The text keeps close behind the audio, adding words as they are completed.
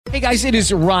Hey guys, it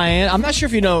is Ryan. I'm not sure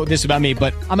if you know this about me,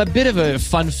 but I'm a bit of a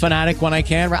fun fanatic when I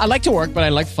can. I like to work, but I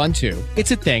like fun too.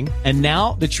 It's a thing. And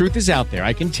now the truth is out there.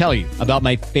 I can tell you about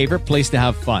my favorite place to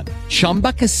have fun.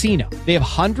 Chumba Casino. They have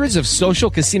hundreds of social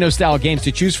casino style games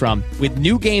to choose from with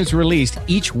new games released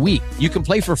each week. You can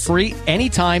play for free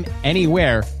anytime,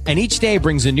 anywhere. And each day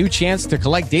brings a new chance to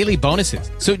collect daily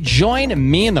bonuses. So join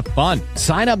me in the fun.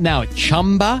 Sign up now at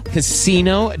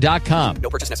ChumbaCasino.com. No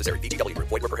purchase necessary. VGW.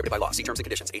 Void where prohibited by law. See terms and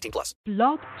conditions. 18+.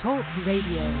 Blog Talk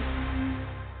Radio.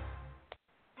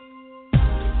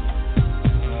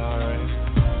 All right.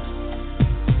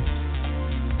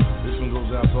 This one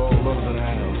goes out to all lovers in the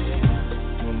house. You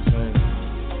know what I'm saying?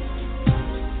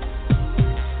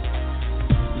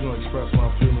 We're going to express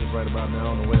my feelings right about now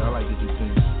on the way I like to do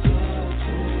things.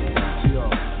 See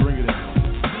y'all. Bring it in.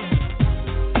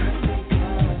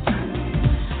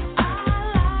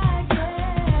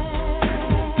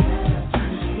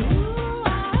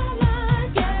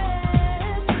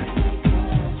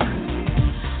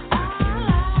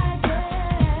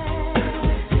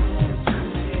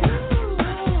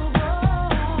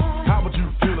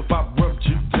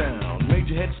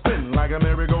 Like a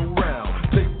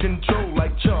merry-go-round, take control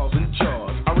like Charles in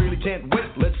Charge. I really can't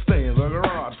wait, let's stay in the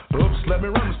garage. Oops, let me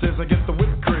run the stairs and get the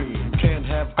whipped cream. Can't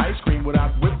have ice cream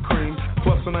without whipped cream,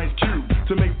 plus an ice cube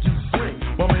to make you swing.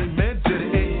 My main man did it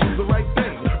and do the right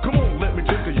thing. Come on, let me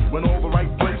tickle you in all the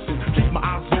right places. Keep my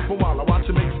eyes open while I watch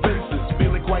you make faces.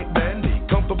 Feeling quite dandy,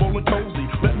 comfortable and cozy.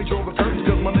 Let me draw the curtains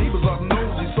cause my neighbors are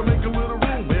nosy. So make a little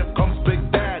room, here comes Big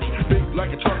Daddy. Big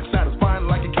like a truck, satisfying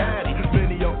like a caddy.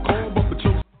 Many are cold, but the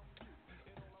truth.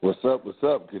 What's up? What's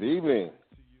up? Good evening.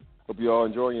 Hope you all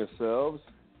enjoying yourselves.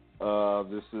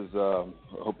 Hope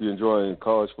you're enjoying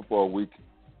college football week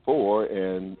 4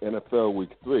 and NFL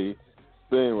week 3.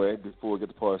 So anyway, before we get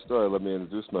the party started, let me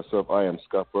introduce myself. I am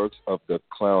Scott Burks of the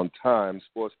Clown Times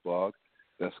sports blog.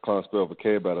 That's Clown spelled with a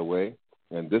K, by the way.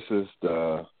 And this is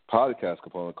the podcast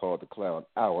component called the Clown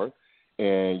Hour.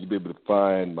 And you'll be able to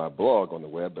find my blog on the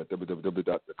web at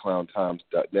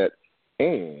www.theclowntimes.net.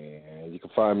 And you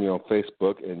can find me on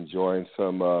Facebook and join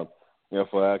some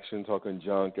for action, talking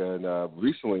junk. And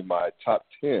recently my top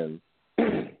 10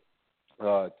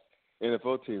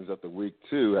 NFL teams after week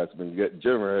 2 has been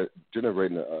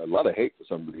generating a lot of hate for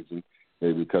some reason,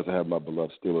 maybe because I have my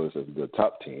beloved Steelers as the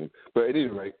top team. But at any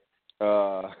rate,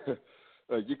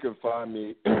 you can find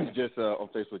me just on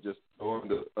Facebook, just go in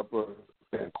the upper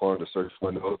hand corner of the search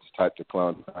window, just type the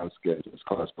Clown Times schedule. It's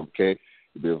called K.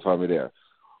 You'll be able to find me there.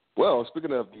 Well,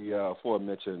 speaking of the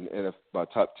aforementioned my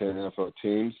top 10 NFL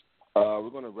teams, we're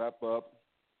going to wrap up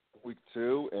week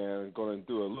 2 and going to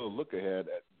do a little look ahead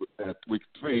at week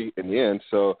 3 in the end.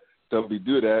 So don't be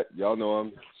do that. Y'all know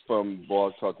I'm from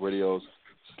BlogTalkRadio's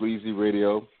SLZE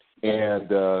Radio and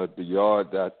the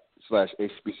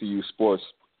Yard-HBCU Sports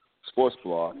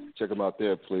blog. Check him out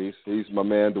there, please. He's my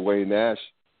man, Duane Nash.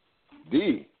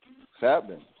 What's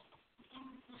happening?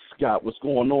 Scott, what's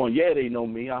going on? Yeah, they know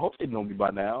me. I hope they know me by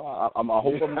now. I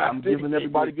hope I'm giving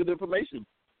everybody good information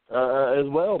as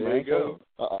well, man. There you go.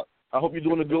 So, I hope you're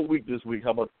doing a good week this week.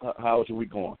 How's your week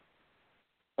going?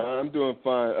 I'm doing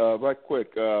fine. Right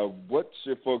quick, what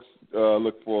should folks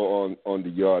look for on the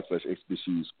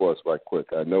Yard/HBCU Sports? Right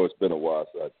quick. I know it's been a while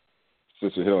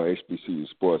since you're here on HBCU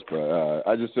Sports, but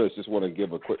I just want to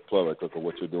give a quick plug of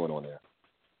what you're doing on there.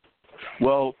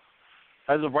 Well,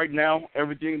 as of right now,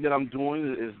 everything that I'm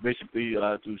doing is basically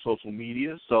through social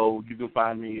media. So you can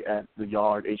find me at the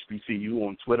Yard-HBCU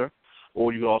on Twitter,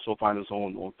 or you can also find us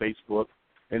on Facebook.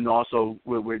 And also,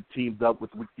 we're teamed up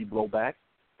with Weekly Blowback.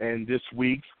 And this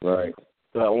week, right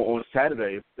on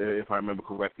Saturday, if I remember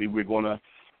correctly, I'm going to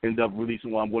end up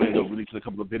releasing a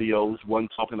couple of videos, one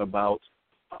talking about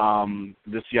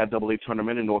the CIAA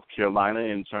tournament in North Carolina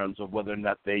in terms of whether or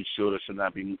not they should or should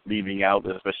not be leaving out,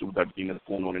 especially with everything that's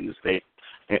going on in the state,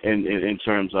 and in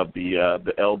terms of the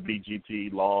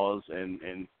LBGT laws and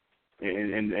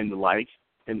the like.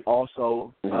 And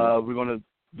also, we're going to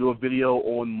do a video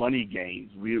on money games.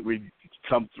 We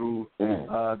come through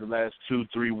the last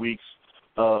 2-3 weeks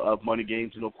of money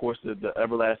games, and of course the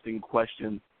everlasting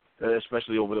question,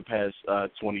 especially over the past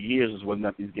 20 years, is whether or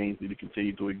not these games need to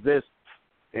continue to exist.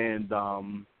 And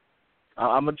I'm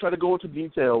going to try to go into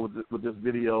detail with this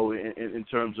video in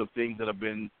terms of things that have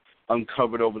been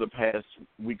uncovered over the past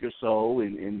week or so,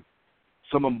 and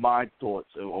some of my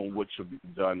thoughts on what should be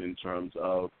done in terms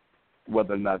of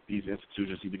whether or not these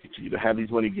institutions need to continue to have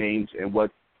these money games and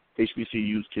what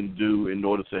HBCUs can do in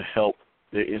order to help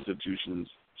their institutions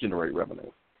generate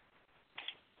revenue.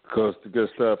 Because the good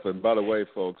stuff. And by the way,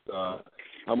 folks,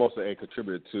 I'm also a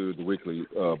contributor to the weekly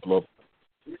blog.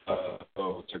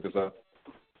 So check us out.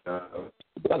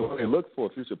 By the way, look for a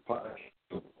future podcast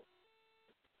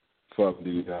from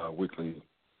the weekly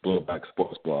Blowback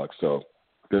Sports blog. So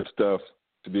good stuff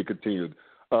to be continued.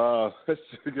 Let's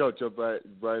jump right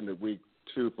into week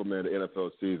 2 from the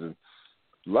NFL season.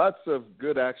 Lots of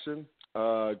good action,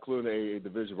 including a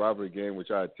division rivalry game,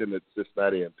 which I attended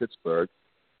Cincinnati and Pittsburgh.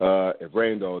 It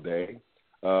rained all day,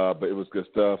 but it was good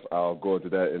stuff. I'll go into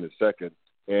that in a second.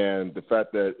 And the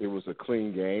fact that it was a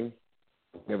clean game,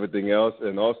 everything else,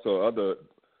 and also other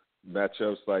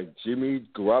matchups like Jimmy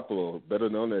Garoppolo, better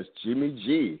known as Jimmy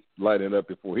G, lighting up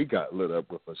before he got lit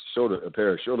up with a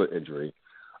pair of shoulder injury,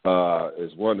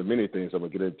 is one of the many things I'm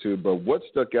going to get into. But what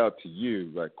stuck out to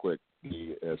you, right quick,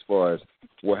 as far as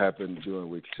what happened during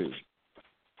week 2?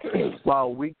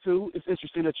 Well, week 2, it's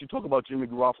interesting that you talk about Jimmy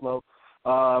Garoppolo.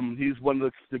 He's one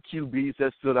of the QBs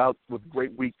that stood out with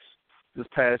great weeks this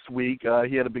past week.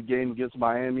 He had a big game against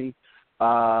Miami.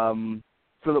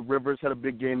 Phillip Rivers had a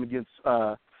big game against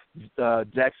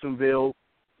Jacksonville.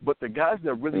 But the guys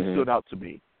that really stood out to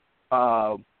me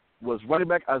was running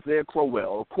back Isaiah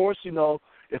Crowell. Of course,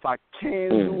 if I can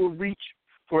do a reach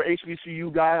for an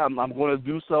HBCU guy, I'm going to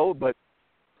do so. But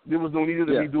there was no need to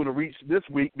be doing a reach this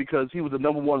week because he was the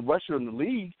number 1 rusher in the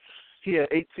league. He had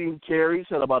 18 carries,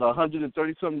 had about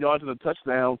 130-something yards and a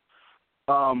touchdown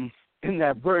in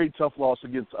that very tough loss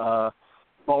against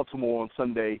Baltimore on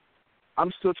Sunday.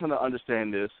 I'm still trying to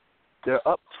understand this. They're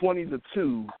up 20-2,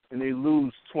 and they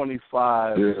lose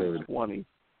 25-20.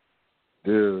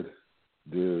 Dude.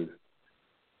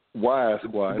 Why? I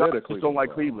just don't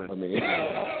like Cleveland. I mean,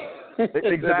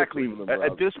 exactly.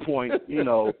 At this point,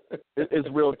 it's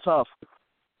real tough.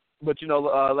 But,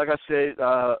 like I said,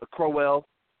 Crowell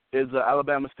is an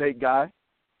Alabama State guy.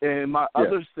 And my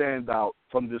other standout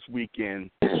from this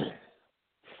weekend,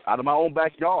 out of my own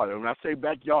backyard, and when I say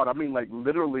backyard, I mean like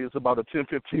literally it's about a 10,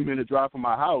 15-minute drive from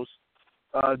my house,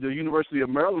 the University of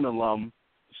Maryland alum,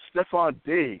 Stephon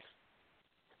Diggs,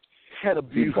 had a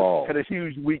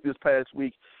huge week this past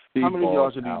week. How many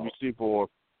yards did he receive for?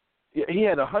 He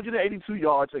had 182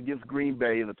 yards against Green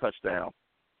Bay in a touchdown.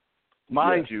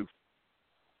 Mind you,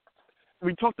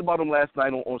 we talked about him last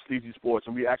night on SLZE Sports,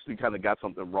 and we actually kind of got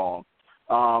something wrong.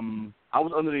 I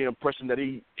was under the impression that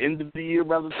he ended the year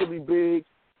relatively big.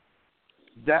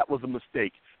 That was a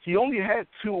mistake. He only had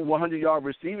 2 100-yard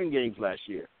receiving games last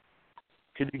year.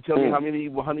 Can you tell me how many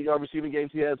 100-yard receiving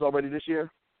games he has already this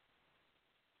year?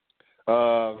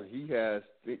 He has,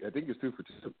 I think it's 2 for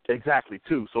 2. Exactly,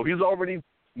 2. So he's already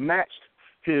matched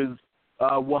his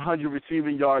 100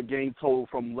 receiving yard game total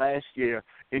from last year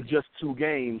in just 2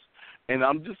 games. And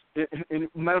I'm just,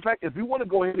 matter of fact, if you want to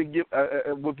go ahead and give,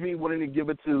 with me wanting to give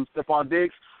it to Stephon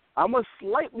Diggs, I'm going to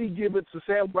slightly give it to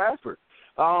Sam Bradford.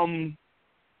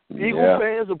 Eagle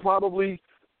fans are probably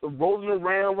rolling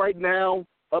around right now,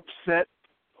 upset.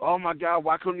 Oh, my God,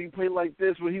 why couldn't he play like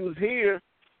this when he was here?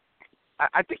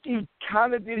 I think he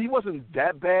kind of did. He wasn't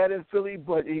that bad in Philly,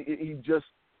 but he just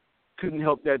couldn't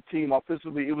help that team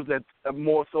offensively. It was that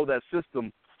more so that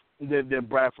system than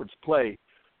Bradford's play.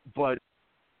 But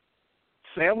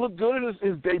Sam looked good in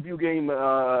his debut game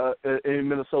in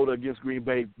Minnesota against Green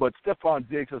Bay, but Stephon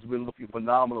Diggs has been looking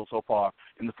phenomenal so far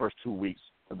in the first 2 weeks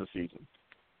of the season.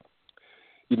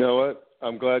 You know what?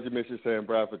 I'm glad you mentioned Sam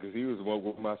Bradford because he was one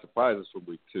of my surprises from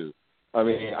week 2. I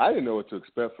mean, I didn't know what to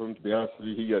expect from him, to be honest with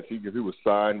you. He was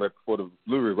signed right before the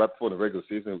regular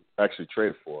season, actually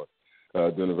traded for it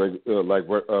right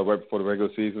before the regular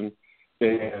season.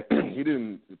 And he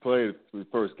didn't play the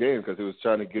first game because he was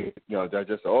trying to get,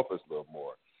 digest the offense a little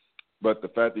more. But the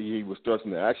fact that he was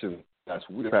thrusting the action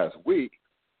past week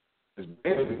is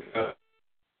big.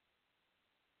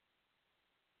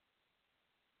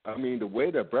 I mean, the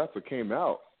way that Bradford came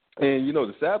out, and,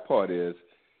 the sad part is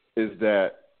that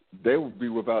they would be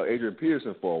without Adrian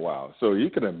Peterson for a while. So you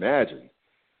can imagine,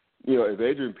 if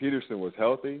Adrian Peterson was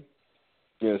healthy,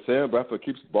 Sam Bradford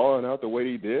keeps balling out the way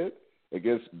he did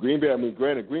against Green Bay. I mean,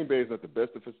 granted, Green Bay is not the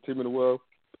best defensive team in the world,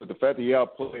 but the fact that he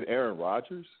outplayed Aaron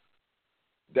Rodgers,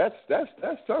 that's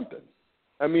something.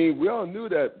 I mean, we all knew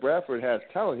that Bradford has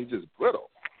talent. He's just brittle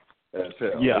as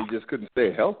hell. Yeah. He just couldn't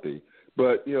stay healthy.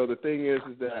 But, the thing is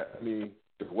that, I mean,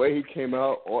 the way he came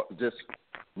out,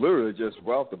 literally just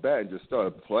right off the bat and just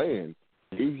started playing,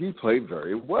 he played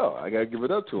very well. I got to give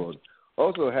it up to him.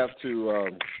 Also have to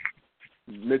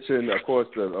mention, of course,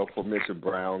 the aforementioned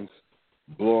Browns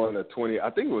blowing a 20. I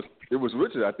think it was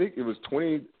Richard. I think it was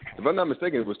 20. If I'm not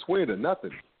mistaken, it was 20-0.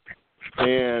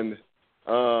 And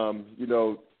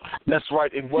that's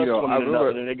right. It was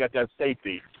 20-0, and they got that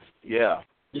safety. Yeah.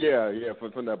 Yeah,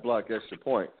 from that block extra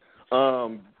point.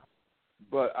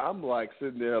 But I'm like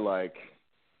sitting there like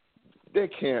they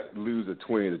can't lose a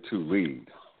 20-2 lead.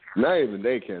 Not even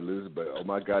they can't lose, but oh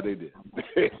my God, they did.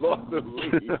 They lost the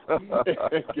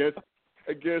lead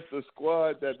against a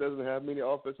squad that doesn't have many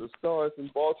offensive stars in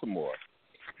Baltimore.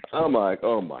 I'm like,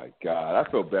 oh my God, I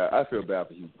feel bad. I feel bad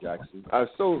for Hugh Jackson. I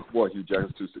so want Hugh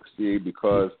Jackson to succeed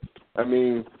because, I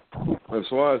mean, as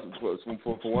far as from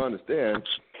what I understand,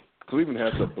 Cleveland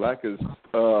has the blackest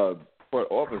front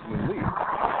office in the league.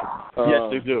 Yes,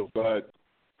 they do.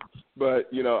 But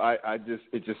you know,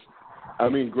 I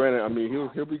mean, granted, I mean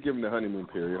he'll be given the honeymoon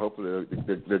period. Hopefully,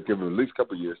 they're given at least a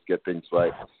couple of years to get things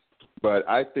right. But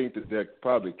I think that they're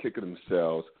probably kicking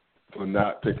themselves for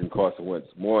not picking Carson Wentz.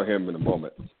 More on him in a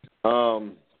moment.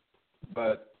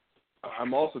 But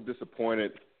I'm also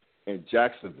disappointed in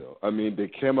Jacksonville. I mean, they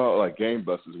came out like game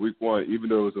busters week one, even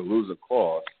though it was a losing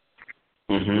cause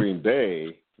to Green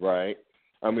Bay, right?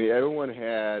 I mean, everyone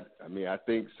had. I mean, I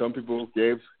think some people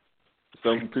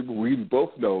we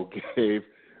both know gave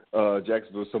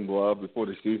Jacksonville some love before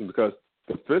the season because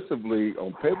defensively,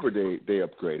 on paper, they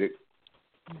upgraded,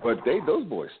 but those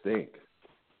boys stink.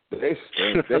 They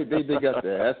stink. they got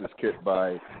their asses kicked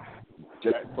by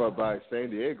San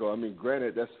Diego. I mean,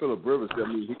 granted, that's Phillip Rivers. I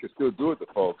mean, he can still do it to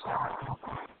folks,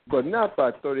 but not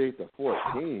by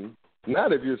 38-14.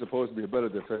 Not if you're supposed to be a better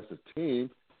defensive team,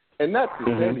 and not to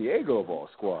San Diego of all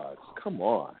squads. Come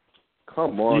on.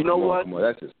 You know what? Come on.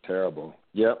 That's just terrible.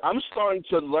 Yep. I'm starting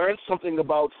to learn something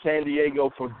about San Diego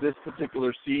for this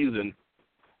particular season.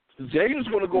 Diego's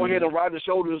going to go ahead and ride the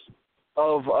shoulders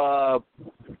of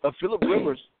Phillip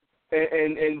Rivers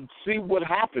and see what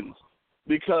happens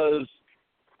because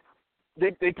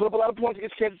they put up a lot of points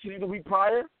against Kansas City the week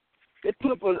prior. They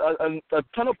put up a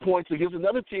ton of points against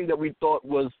another team that we thought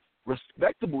was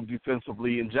respectable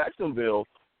defensively in Jacksonville.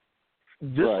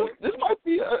 This might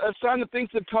be a sign of things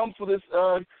to come for this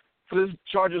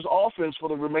Chargers offense for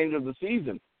the remainder of the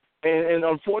season. And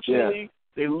unfortunately,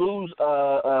 they lose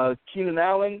Keenan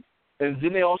Allen, and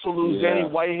then they also lose Danny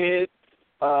Whitehead.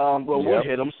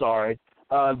 Whitehead, I'm sorry.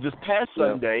 This past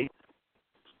Sunday,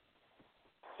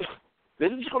 they're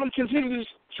just going to continue to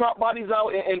trot bodies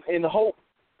out and hope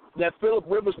that Phillip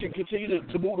Rivers can continue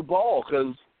to move the ball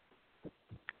because,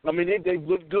 I mean, they've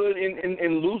looked good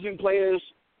in losing players.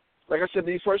 Like I said,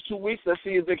 these first 2 weeks, let's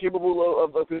see if they're capable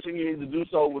of continuing to do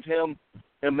so with him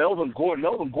and Melvin Gordon.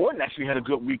 Melvin Gordon actually had a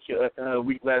good week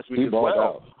last week as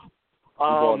well.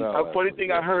 A funny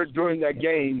thing I heard during that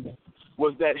game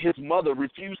was that his mother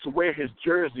refused to wear his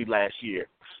jersey last year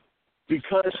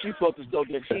because she felt as though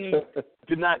that he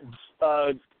did not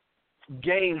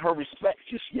gain her respect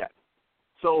just yet.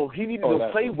 So he needed to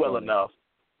play well enough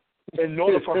in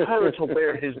order for her to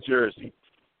wear his jersey.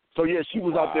 So, yeah, she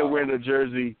was out there wearing a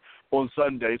jersey on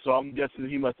Sunday, so I'm guessing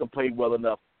he must have played well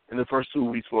enough in the first 2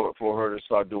 weeks for her to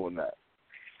start doing that.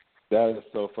 That is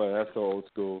so funny. That's so old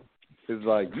school. It's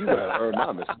like, you got to earn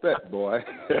my respect, boy.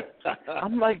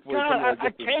 I'm like, God,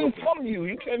 I came from you.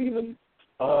 You can't even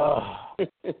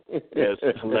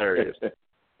it's hilarious.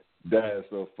 That is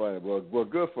so funny. Well,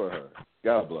 good for her.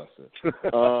 God bless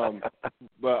her.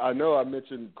 But I know I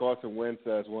mentioned Carson Wentz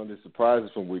as one of the surprises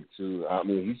from week 2. I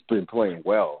mean, he's been playing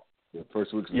well. The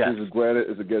first week of the season, granted,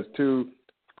 is against 2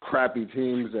 crappy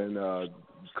teams in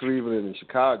Cleveland and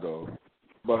Chicago.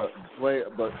 But a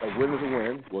win is a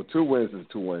win. Well, 2 wins is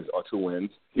 2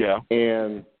 wins. Yeah.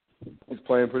 And he's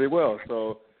playing pretty well.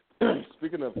 So,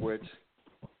 speaking of which,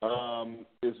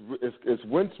 is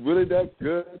Wentz really that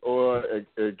good? Or,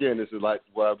 again, this is like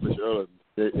what I mentioned earlier,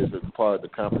 is it part of the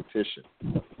competition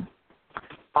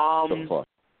so far?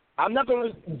 I'm not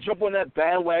going to jump on that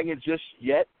bandwagon just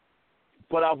yet,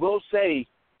 but I will say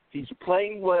he's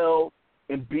playing well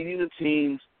and beating the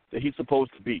teams that he's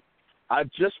supposed to beat. I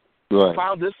just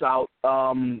found this out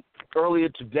earlier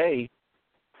today.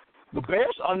 The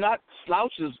Bears are not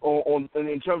slouches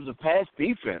in terms of pass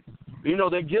defense. You know,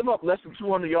 they give up less than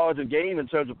 200 yards a game in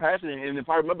terms of passing, and if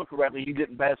I remember correctly, he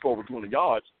didn't pass for over 200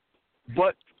 yards.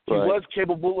 But he was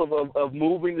capable of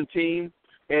moving the team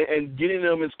and getting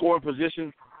them in scoring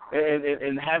position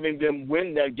and having them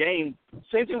win that game.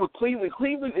 Same thing with Cleveland.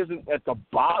 Cleveland isn't at the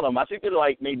bottom. I think they're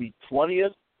like maybe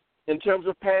 20th in terms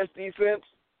of pass defense.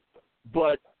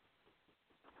 But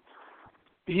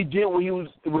he did what he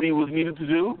was needed to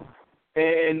do,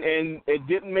 and it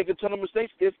didn't make a ton of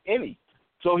mistakes, if any.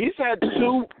 So he's had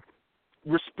 2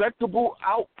 respectable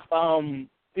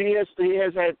he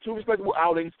has had 2 respectable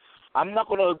outings. I'm not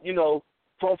going to,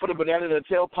 fall for the banana in the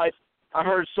tailpipe. I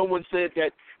heard someone said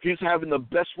that he's having the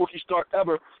best rookie start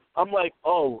ever. I'm like,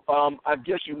 I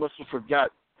guess you must have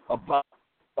forgot about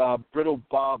Brittle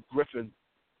Bob Griffin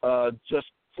just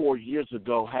 4 years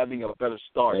ago having a better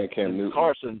start. And Cam Newton.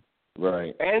 Carson.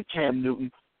 Right. And Cam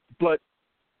Newton. But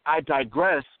I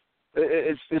digress.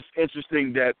 it's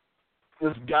interesting that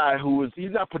this guy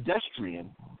he's not pedestrian,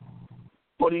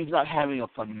 but he's not having a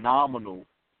phenomenal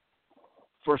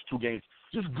first two games.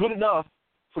 Just good enough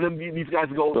for these guys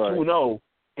to go 2-0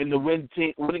 and to win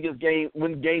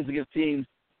games against teams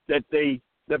that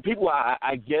people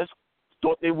I guess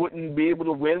thought they wouldn't be able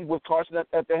to win with Carson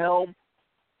at the helm.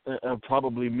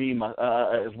 Probably me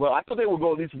as well. I thought they would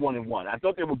go at least 1-1. I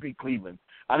thought they would beat Cleveland.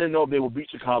 I didn't know if they would beat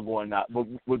Chicago or not. But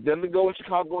with them to go in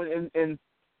Chicago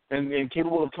and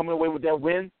capable of coming away with that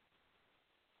win,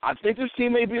 I think this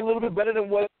team may be a little bit better than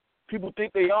what people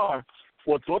think they are,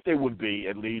 or thought they would be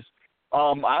at least.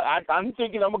 I'm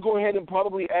thinking I'm going to go ahead and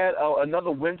probably add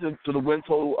another win to the win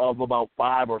total of about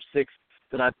 5 or 6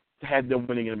 that I had them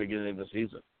winning in the beginning of the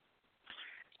season.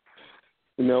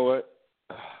 You know what?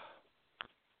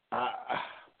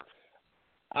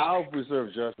 I'll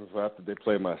reserve judgment for after they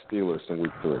play my Steelers in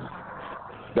week 3.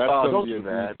 That's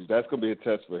going to be a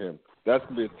test for him. That's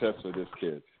going to be a test for this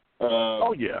kid.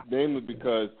 Namely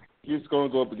because he's going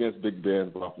to go up against Big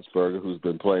Ben Roethlisberger, who's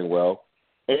been playing well.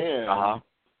 And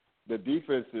the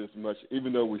defense is much,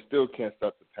 even though we still can't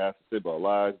stop the pass to save our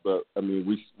lives, but, I mean,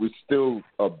 we still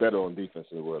are better on defense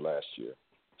than we were last year.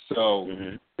 So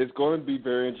it's going to be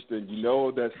very interesting. You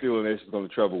know that Steelers Nation is going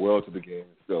to travel well to the game in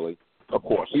Philly. Of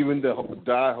course. Even the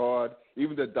diehard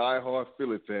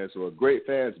Philly fans, who are great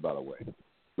fans, by the way,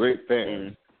 great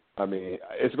fans. I mean,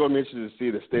 it's going to be interesting to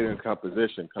see the stadium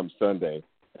composition come Sunday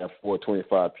at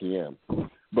 4:25 p.m.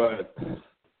 But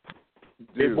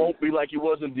it won't be like it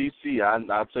was in D.C.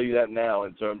 I'll tell you that now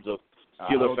in terms of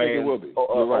Steelers fans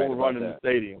overrunning the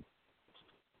stadium.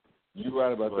 You're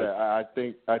right about that.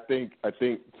 I think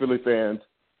Philly fans,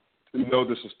 no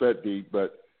disrespect, D,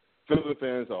 but Philly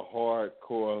fans are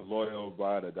hardcore, loyal,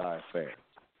 ride or die fans.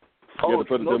 You have to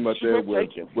put them up there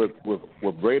with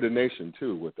Raider Nation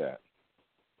too with that.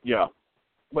 Yeah,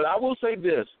 but I will say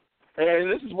this, and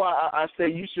this is why I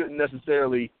say you shouldn't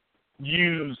necessarily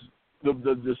use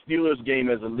the Steelers game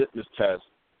as a litmus test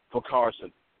for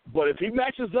Carson. But if he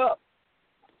matches up,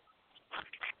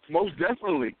 most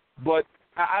definitely. But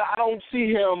I don't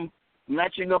see him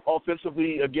matching up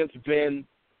offensively against Ben,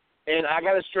 and I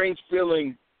got a strange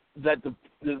feeling that the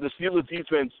Steelers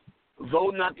defense, though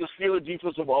not the Steelers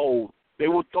defense of old, they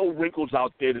will throw wrinkles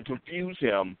out there to confuse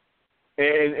him,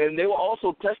 and they will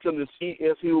also test him to see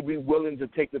if he will be willing to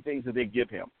take the things that they give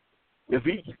him. If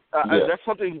he, that's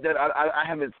something that I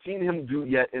haven't seen him do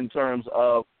yet in terms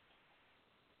of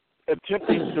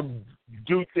attempting to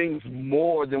do things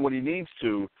more than what he needs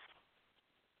to.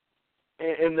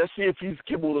 And let's see if he's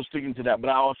capable of sticking to that. But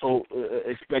I also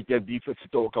expect that defense to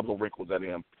throw a couple of wrinkles at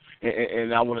him.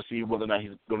 And I want to see whether or not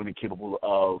he's going to be capable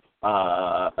of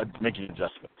making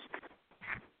adjustments.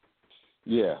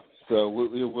 Yeah, so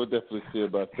we'll definitely see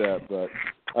about that. But,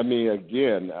 I mean,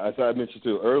 again, as I mentioned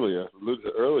alluded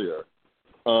to earlier,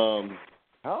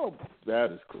 how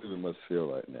bad does Cleveland must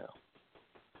feel right now?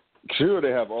 Sure, they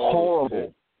have all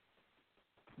horrible.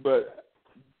 But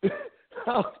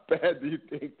how bad do you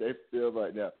think they feel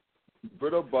right now?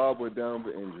 Brittle Bob went down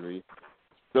with injury.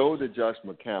 So did Josh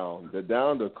McCown. They're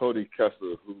down to Cody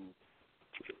Kessler,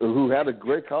 who had a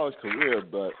great college career,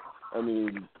 but I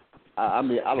mean, I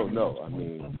don't know. I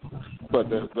mean, but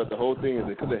the whole thing is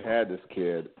they could have had this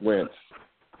kid Wentz.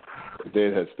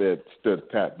 They had stood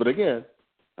pat. But again,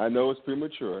 I know it's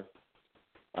premature.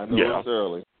 I know it's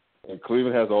early, and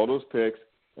Cleveland has all those picks,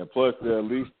 and plus there are at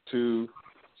least 2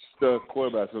 stud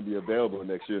quarterbacks going to be available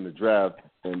next year in the draft,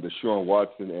 and Deshaun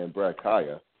Watson and Brad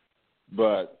Kaya.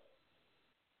 But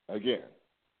again,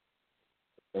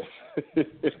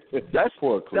 that's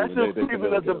poor Cleveland. That's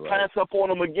Cleveland doesn't pass up on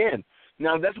them again.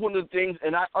 Now that's one of the things,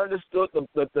 and I understood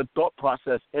the thought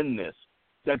process in this,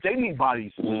 that they need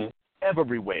bodies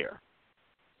everywhere,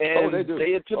 and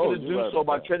they attempted to do so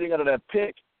by trading out of that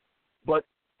pick, but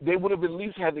they would have at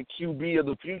least had the QB of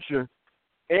the future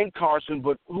in Carson.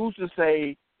 But who's to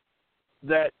say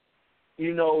that,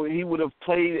 you know, he would have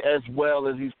played as well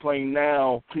as he's playing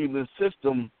now, Cleveland's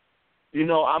system? You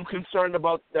know, I'm concerned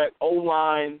about that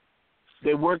O-line.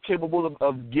 They were capable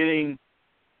of getting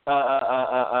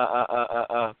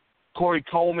Corey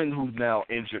Coleman, who's now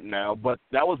injured now, but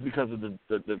that was because of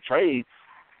the trade.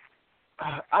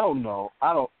 I don't know.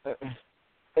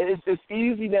 It's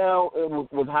easy now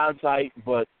with hindsight,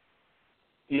 but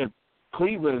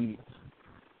Cleveland,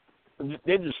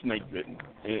 they're just snake bitten,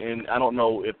 and I don't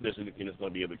know if there's anything that's going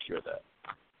to be able to cure that.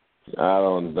 I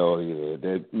don't know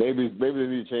either. Maybe they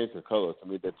need to change the colors. I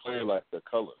mean, they play like the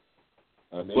color.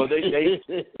 I mean, well, they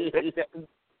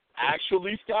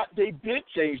actually, Scott, they did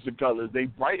change the colors. They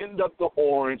brightened up the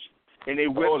orange, and they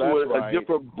went to a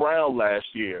different brown last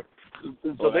year.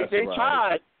 So they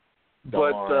tried.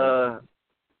 But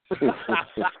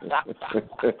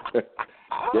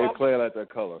they play like their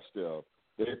color still.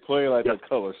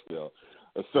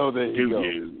 So there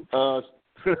you go.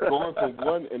 Going from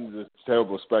one end of the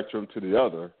terrible spectrum to the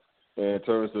other, in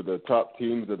terms of the top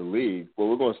teams of the league, well,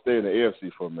 we're going to stay in the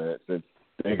AFC for a minute since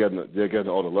they're getting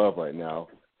all the love right now.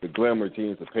 The glamour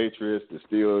teams, the Patriots, the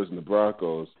Steelers, and the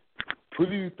Broncos. Who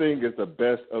do you think is the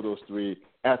best of those three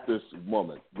at this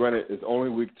moment? Granted, it's only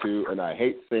week 2, and I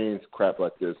hate saying crap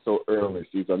like this so early in the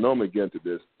season. I normally get into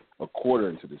this a quarter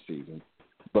into the season,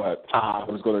 but I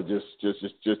was going to just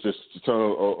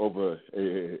turn over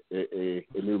a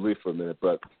new leaf for a minute.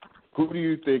 But who do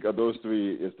you think of those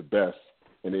three is the best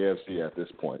in the AFC at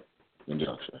this point in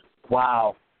juncture?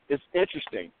 Wow, it's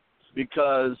interesting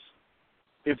because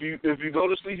if you go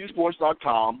to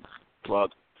SLZEsports.com,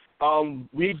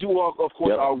 we do of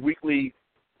course our weekly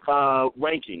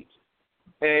rankings,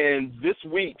 and this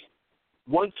week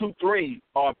 1, 2, 3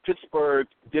 are Pittsburgh,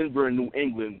 Denver, and New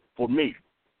England for me.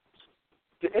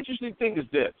 The interesting thing is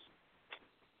this: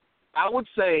 I would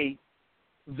say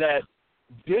that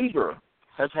Denver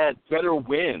has had better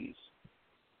wins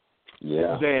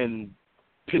than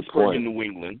Pittsburgh and New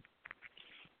England,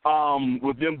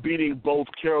 with them beating both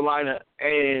Carolina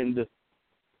and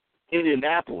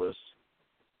Indianapolis.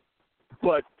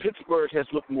 But Pittsburgh has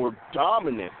looked more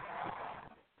dominant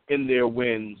in their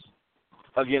wins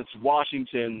against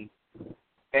Washington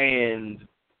and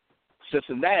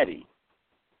Cincinnati.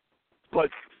 But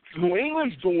New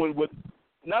England's doing what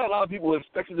not a lot of people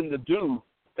expected them to do,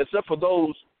 except for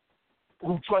those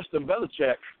who trust in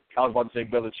Belichick. I was about to say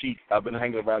Belichick. I've been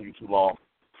hanging around you too long.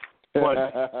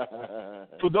 But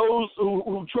for those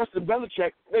who trust in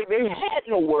Belichick, they had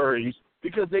no worries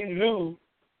because they knew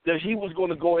that he was going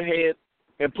to go ahead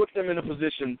and put them in a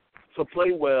position to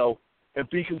play well and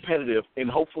be competitive and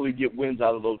hopefully get wins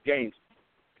out of those games.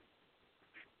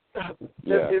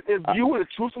 If you were to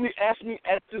truthfully ask me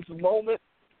at this moment,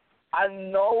 I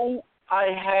know I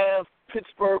have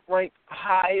Pittsburgh ranked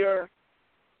higher,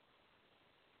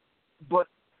 but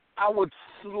I would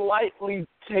slightly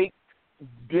take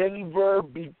Denver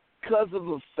because of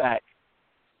the fact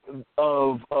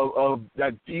of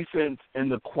that defense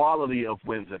and the quality of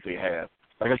wins that they have.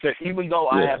 Like I said, even though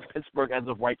I have Pittsburgh as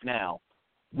of right now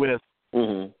with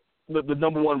the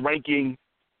number 1 ranking,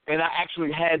 and I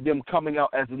actually had them coming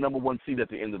out as the number 1 seed at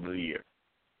the end of the year.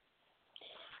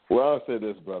 Well, I'll say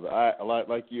this, brother. I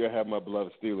like you. I have my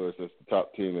beloved Steelers as the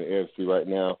top team in the AFC right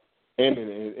now, and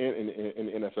in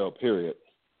the NFL. Period.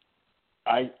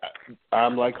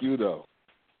 I'm like you though.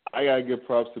 I gotta give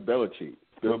props to Belichick.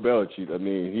 Bill Belichick. I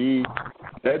mean,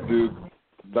 that dude,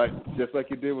 just like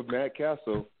he did with Matt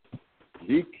Castle,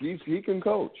 he can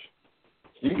coach.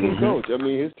 He can coach. I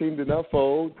mean, his team did not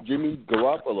fold. Jimmy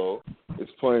Garoppolo is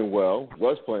playing well.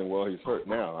 Was playing well. He's hurt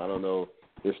now. I don't know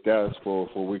his status for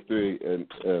week 3 and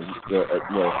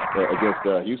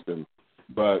against Houston,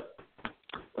 but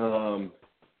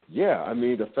I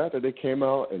mean, the fact that they came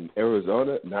out in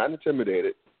Arizona not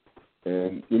intimidated,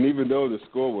 and even though the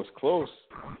score was close,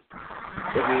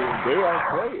 I mean, they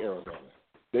outplayed Arizona.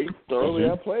 They thoroughly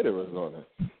outplayed Arizona,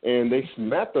 and they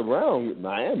smacked around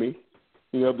Miami,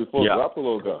 before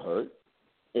Garoppolo got hurt.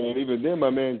 And even then, my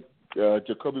man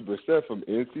Jacoby Brissett from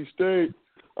NC State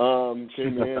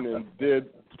came in and did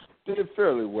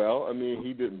fairly well. I mean,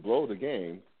 he didn't blow the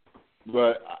game,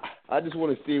 but I just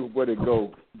want to see where they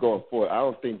go going forward. I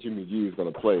don't think Jimmy G is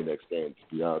going to play next game,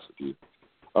 to be honest with you.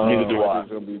 Neither do I.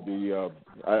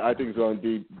 I think it's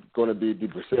going to be the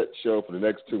Brissett show for the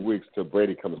next 2 weeks till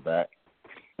Brady comes back,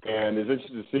 and it's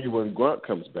interesting to see when Grunt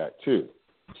comes back too.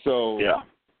 So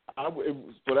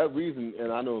for that reason,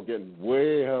 and I know I'm getting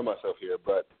way ahead of myself here,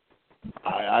 but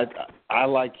I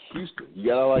like Houston.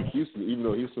 You gotta like Houston, even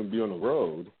though Houston be on the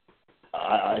road.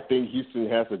 I think Houston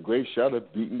has a great shot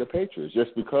at beating the Patriots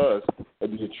just because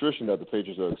of the attrition that the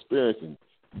Patriots are experiencing.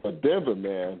 But Denver,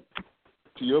 man,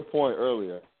 to your point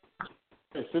earlier,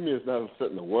 Simeon's not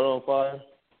setting the world on fire,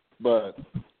 but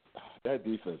that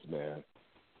defense, man,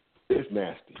 it's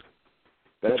nasty.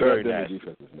 That Denver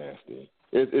defense is nasty.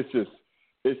 It's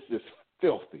just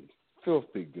filthy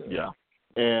good. Yeah.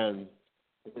 And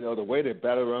the way they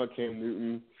battled around Cam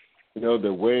Newton,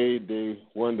 the way they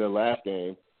won their last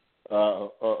game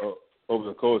over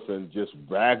the coast and just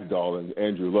ragdolling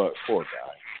Andrew Luck, poor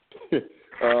guy.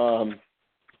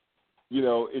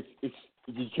 It's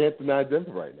you can't deny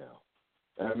Denver right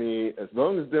now. I mean, as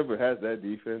long as Denver has that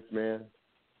defense, man,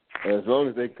 and as long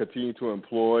as they continue to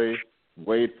employ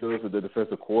Wade Phillips as the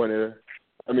defensive coordinator,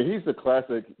 I mean, he's the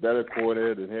classic better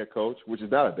coordinator than head coach, which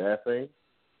is not a bad thing.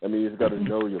 I mean, you've got to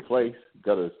know your place,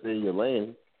 got to stay in your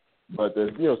lane. but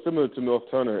there's, similar to North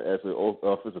Turner as an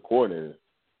offensive coordinator.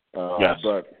 Yes.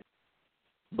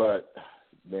 But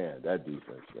man, that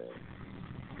defense, man.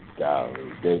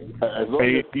 Golly,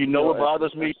 what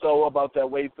bothers me though about that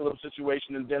Wade Phillips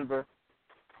situation in Denver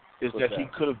is that he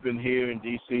could have been here in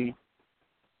D.C.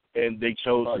 and they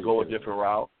chose to go a different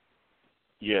route.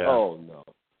 Yeah. Oh no.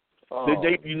 Oh.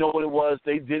 They you know what it was?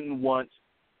 They didn't want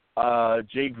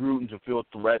Jay Gruden to feel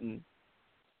threatened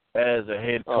as a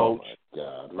head coach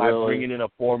by bringing in a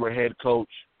former head coach,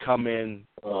 come in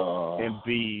and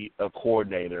be a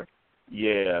coordinator.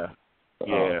 Yeah.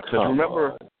 Yeah. Because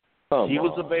remember, he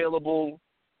was available.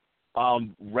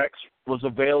 Rex was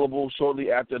available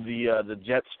shortly after the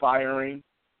Jets firing.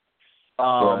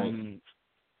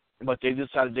 But they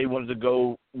decided they wanted to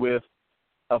go with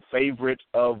a favorite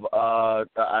of,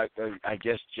 I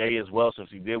guess, Jay as well, since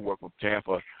he did work with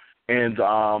Tampa,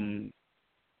 and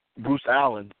Bruce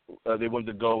Allen. They wanted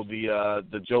to go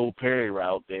the Joe Perry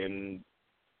route, and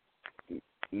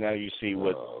now you see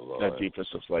what that defense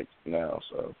looks like now.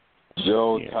 So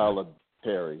Tyler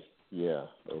Perry. Yeah.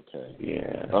 Okay.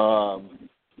 Yeah.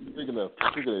 Speaking of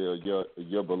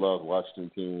your beloved Washington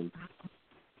team,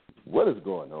 what is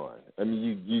going on? I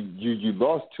mean, you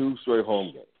lost 2 straight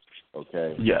home games.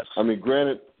 Okay. Yes. I mean,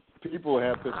 granted, people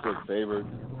have Pittsburgh favored,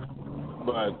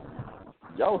 but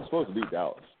y'all were supposed to beat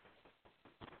Dallas.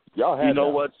 Y'all had. You know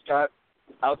what, Scott?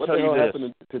 I'll tell you this. What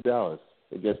happened to Dallas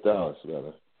against Dallas,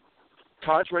 rather?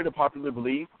 Contrary to popular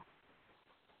belief,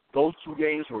 those 2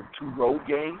 games were 2 road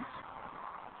games.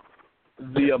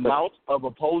 The amount of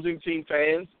opposing team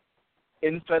fans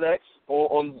in FedEx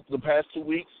on the past 2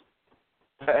 weeks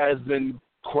has been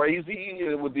crazy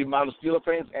with the amount of Steelers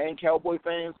fans and Cowboy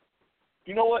fans.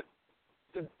 You know what?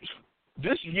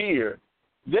 This year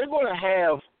they're going to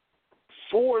have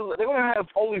 4. They're going to have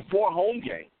only 4 home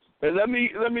games. And let me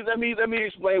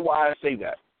explain why I say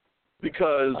that.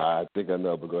 Because I think I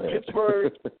know, but go ahead.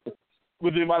 Pittsburgh,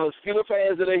 with the amount of Steelers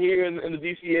fans that are here in the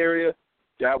D.C. area,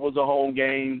 that was a home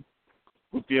game.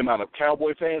 With the amount of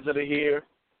Cowboy fans that are here,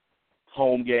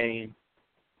 home game.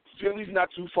 Philly's not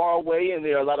too far away, and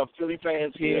there are a lot of Philly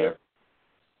fans here.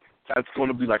 Yeah. That's going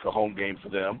to be like a home game for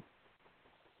them.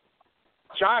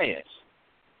 Giants.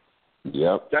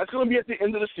 Yep. That's going to be at the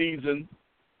end of the season.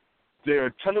 There are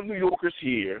a ton of New Yorkers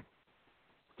here.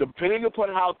 Depending upon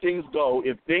how things go,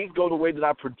 if things go the way that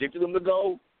I predicted them to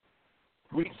go,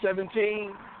 Week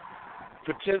 17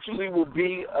 potentially will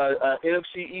be a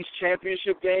NFC East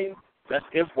championship game. That's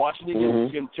if Washington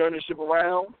can turn the ship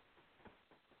around.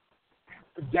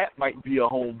 That might be a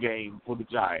home game for the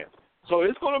Giants. So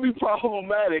it's going to be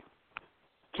problematic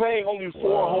playing only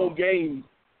 4 home games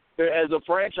as a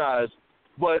franchise.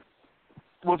 But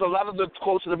with a lot of the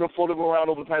quotes that have been floating around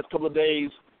over the past couple of days,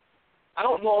 I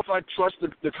don't know if I trust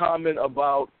the comment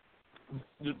about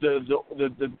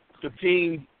the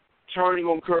team turning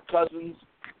on Kirk Cousins.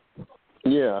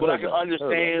 Yeah, but I can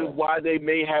understand why they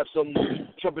may have some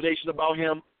trepidation about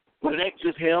him. But it ain't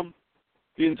just him.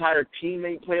 The entire team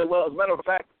ain't playing well. As a matter of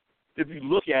fact, if you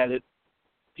look at it,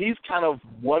 he's kind of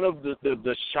one of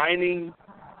the shining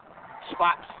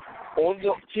spots on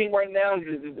the team right now.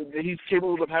 He's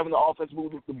capable of having the offense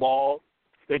move with the ball.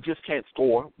 They just can't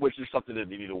score, which is something that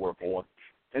they need to work on.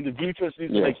 And the defense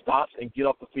needs to make stops and get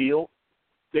off the field.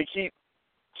 They keep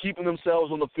keeping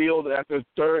themselves on the field after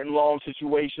 3rd and long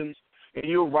situations. And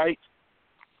you're right.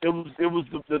 It was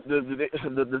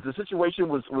the situation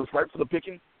was right for the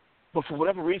picking, but for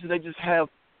whatever reason they just have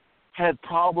had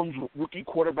problems with rookie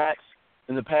quarterbacks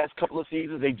in the past couple of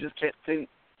seasons. They just can't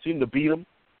seem to beat them,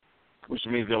 which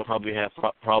means they'll probably have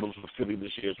problems with Philly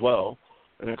this year as well,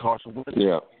 and then Carson Wentz.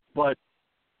 Yeah. But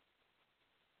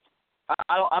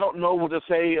I don't know what to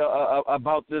say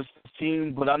about this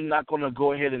team, but I'm not going to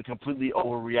go ahead and completely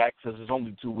overreact because it's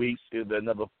only 2 weeks. There's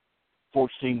another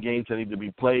 14 games that need to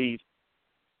be played.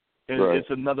 And it's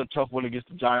another tough one against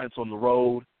the Giants on the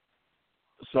road.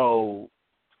 So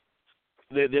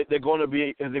they're going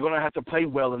to have to play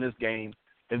well in this game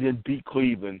and then beat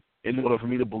Cleveland in order for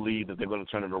me to believe that they're going to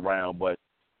turn it around. But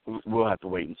we'll have to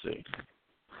wait and see.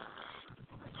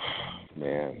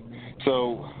 Man,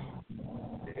 so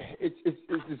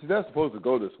it's not supposed to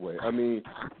go this way. I mean,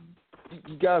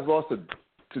 you guys lost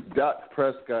to Dak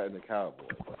Prescott and the Cowboys.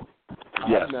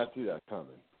 Yes.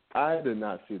 I did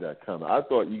not see that coming. I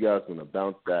thought you guys were going to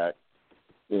bounce back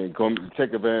and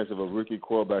take advantage of a rookie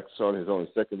quarterback starting his only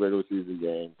 2nd regular season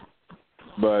game.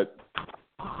 But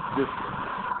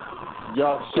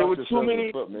y'all shot yourself in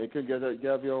the foot, man. You couldn't get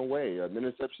out of your own way. An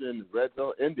interception in the red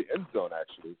zone, in the end zone,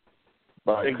 actually.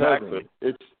 Exactly.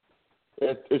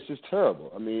 It's just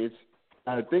terrible. I mean,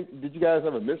 I think, did you guys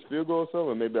have a missed field goal or something?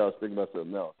 Or maybe I was thinking about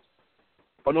something else.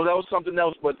 Oh, no, that was something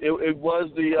else, but it was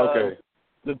the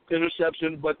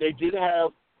interception. But they did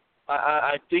have,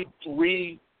 I think,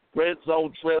 3 red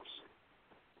zone trips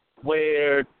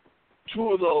where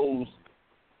 2 of those,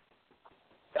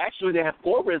 actually they had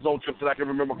 4 red zone trips that I can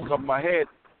remember off the top of my head,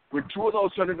 where 2 of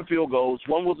those turned into field goals.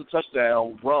 1 was a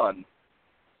touchdown run,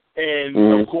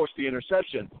 and, of course, the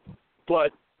interception.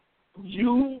 But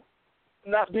you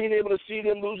not being able to see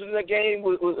them losing the game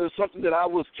was something that I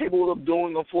was capable of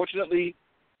doing, unfortunately,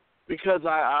 because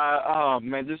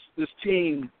this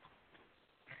team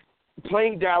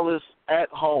playing Dallas at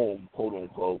home, quote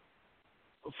unquote,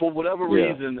 for whatever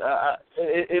reason,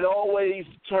 it always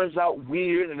turns out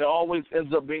weird, and it always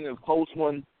ends up being a close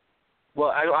one. Well,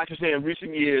 I can say in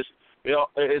recent years,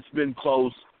 it's been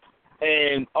close,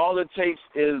 and all it takes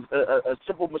is a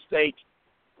simple mistake,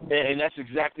 and that's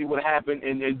exactly what happened.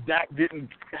 And Dak didn't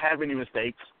have any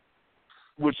mistakes,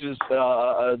 which is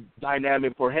a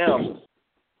dynamic for him.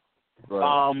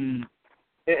 Right.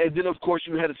 And then, of course,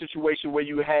 you had a situation where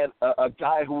you had a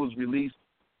guy who was released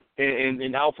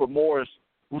in Alfred Morris,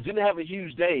 who didn't have a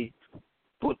huge day,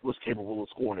 but was capable of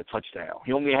scoring a touchdown.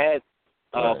 He only had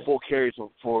 4 carries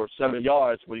for 7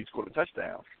 yards, but he scored a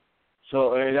touchdown.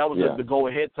 So and that was the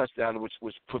go-ahead touchdown, which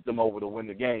put them over to win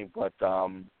the game. But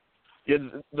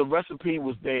the recipe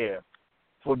was there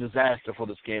for disaster for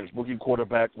the Skins. Rookie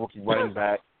quarterback, rookie running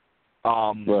back,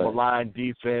 malign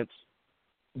defense.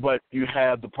 But you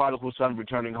have the prodigal son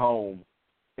returning home,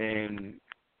 and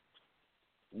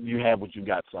you have what you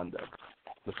got Sunday,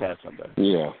 the past Sunday.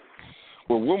 Yeah.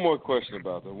 Well, one more question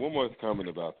about that. One more comment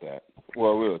about that.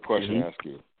 Well, really, a question to ask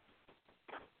you.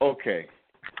 Okay.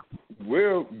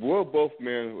 We're both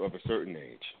men of a certain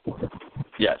age.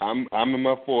 Yes. I'm in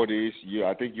my 40s.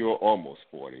 I think you're almost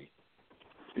 40.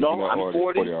 No, I'm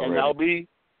 40 and I'll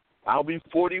be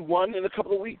 41 in a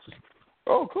couple of weeks.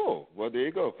 Oh, cool. Well, there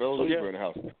you go. Fellows in the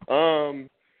house.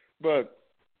 But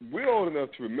we're old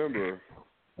enough to remember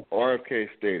RFK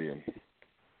Stadium,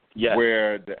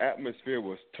 where the atmosphere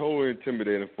was totally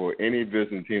intimidating for any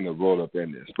visiting team that rolled up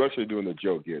in there, especially during the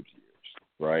Joe Gibbs years,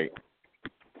 right?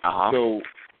 So,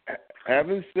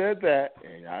 having said that,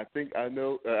 and I think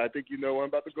you know where I'm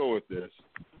about to go with this.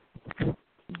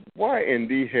 Why in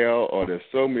the hell are there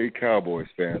so many Cowboys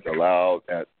fans allowed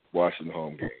at Washington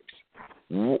home games?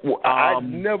 I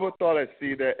never thought I'd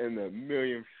see that in a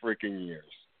million freaking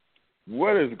years.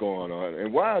 What is going on?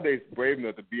 And why are they brave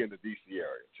enough to be in the D.C.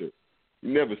 area, too?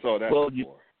 You never saw that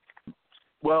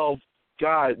before.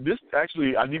 God, this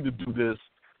actually, I need to do this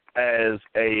as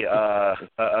a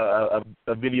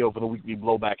video for the weekly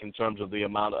blowback in terms of the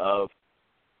amount of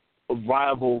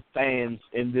rival fans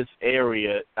in this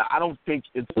area. I don't think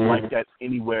it's like that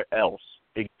anywhere else.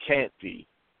 It can't be.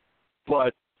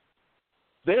 But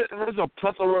there's a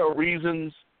plethora of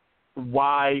reasons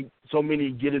why so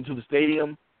many get into the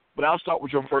stadium, but I'll start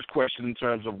with your first question in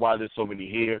terms of why there's so many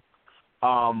here.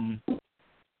 My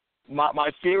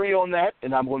theory on that,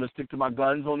 and I'm going to stick to my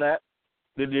guns on that,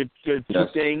 there are 2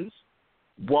 things.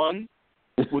 One,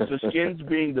 with the Skins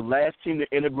being the last team to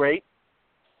integrate,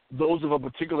 those of a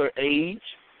particular age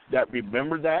that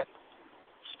remember that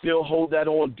still hold that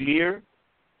on dear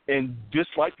and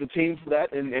dislike the team for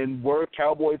that and were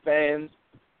Cowboy fans,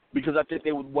 because I think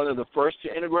they were one of the first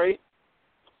to integrate.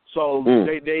 So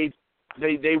they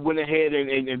went ahead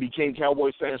and became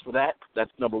Cowboys fans for that.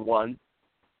 That's number one.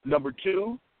 Number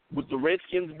 2, with the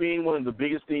Redskins being one of the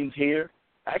biggest teams here,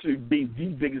 actually being the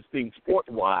biggest thing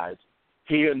sport-wise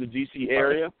here in the D.C.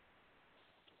 area,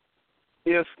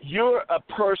 if you're a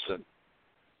person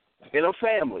in a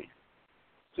family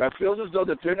that feels as though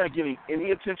that they're not getting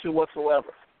any attention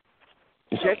whatsoever,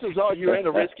 chances are you're in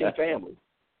a Redskin family.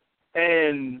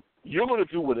 And you're going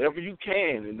to do whatever you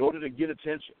can in order to get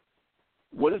attention.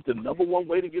 What is the number one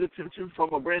way to get attention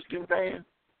from a Redskin fan?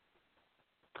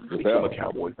 Become a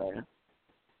Cowboy fan.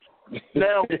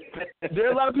 Now, there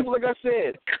are a lot of people, like I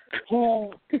said,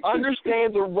 who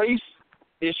understand the race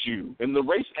issue and the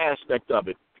race aspect of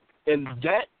it. And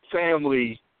that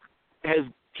family has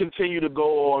continued to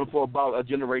go on for about a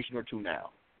generation or 2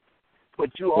 now.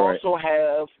 But you also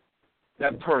have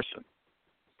that person.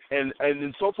 And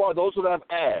so far, those that I've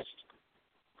asked,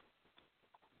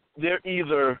 they're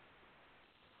either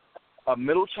a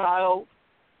middle child,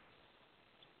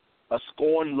 a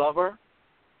scorned lover,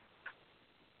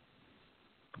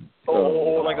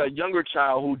 or like a younger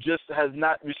child who just has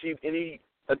not received any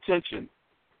attention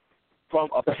from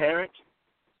a parent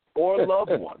or a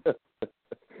loved one.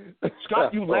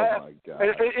 Scott, you laugh.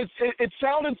 It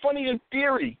sounded funny in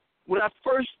theory when I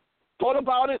first thought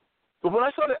about it, but when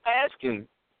I started asking,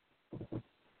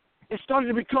 it started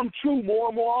to become true more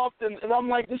and more often, and I'm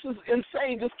like, this is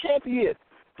insane. This can't be it.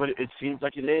 but it seems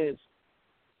like it is.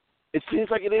 It seems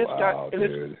like it is, wow, Scott,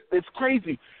 and it's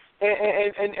crazy.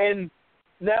 And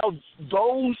now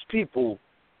those people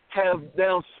have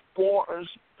now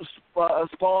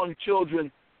spawned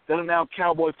children that are now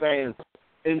Cowboy fans,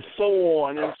 and so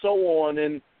on and so on,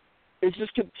 and it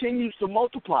just continues to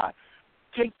multiply.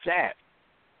 Take that,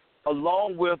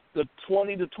 along with the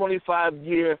 20 to 25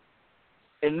 year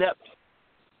inept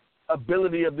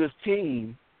ability of this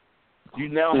team. You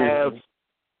now have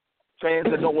fans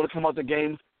that don't want to come out to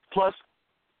games. Plus,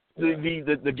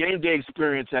 the game day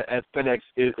experience at FedEx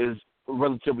is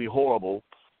relatively horrible.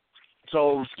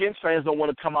 So Skins fans don't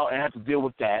want to come out and have to deal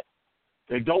with that.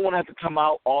 They don't want to have to come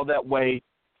out all that way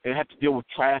and have to deal with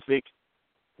traffic,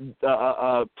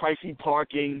 pricey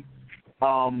parking,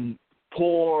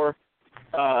 poor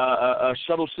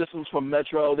shuttle systems from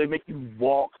Metro. They make you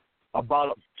walk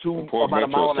about a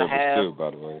mile and a half. Too,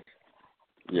 by the way.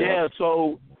 Yeah,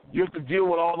 so you have to deal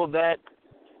with all of that,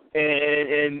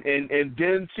 and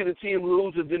then see the team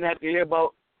lose, and then have to hear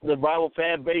about the rival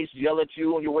fan base yell at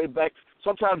you on your way back.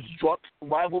 Sometimes drunk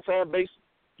rival fan base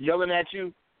yelling at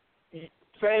you.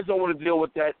 Fans don't want to deal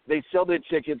with that. They sell their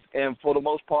tickets, and for the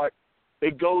most part,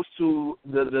 it goes to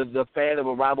the fan of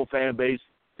a rival fan base.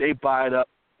 They buy it up.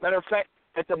 Matter of fact,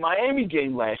 at the Miami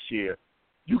game last year,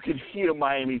 you could hear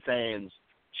Miami fans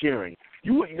cheering.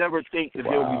 You would never think that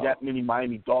there would be that many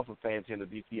Miami Dolphin fans in the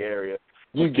D.C. area.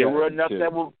 There were enough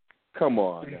that will. Come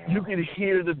on. Now. You could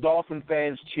hear the Dolphin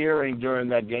fans cheering during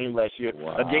that game last year,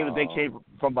 a game that they came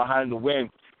from behind to win.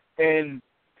 And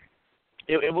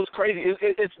it was crazy.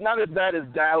 It's not as bad as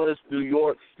Dallas, New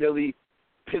York, Philly,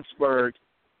 Pittsburgh,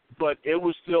 but it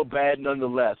was still bad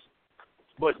nonetheless.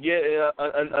 But, yeah,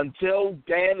 until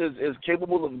Dan is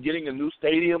capable of getting a new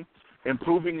stadium,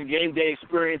 improving the game day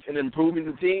experience, and improving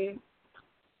the team,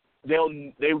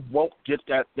 they won't get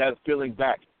that feeling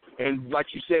back. And like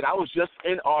you said, I was just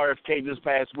in RFK this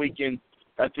past weekend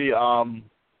at the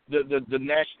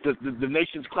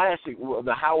Nation's Classic,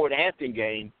 the Howard Hampton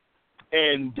game,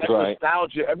 and that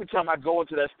nostalgia. Every time I go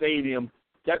into that stadium,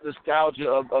 that nostalgia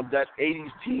of that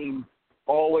 '80s team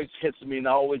always hits me, and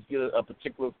I always get a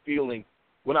particular feeling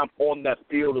when I'm on that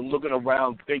field and looking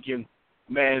around, thinking,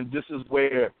 "Man, this is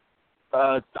where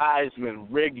Theismann,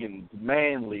 Riggins,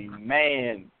 Manley,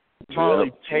 Mann,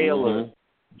 Charlie Taylor."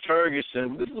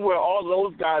 Ferguson. This is where all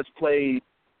those guys played,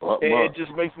 and it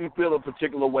just makes me feel a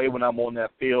particular way when I'm on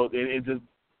that field. And it just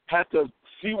have to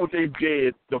see what they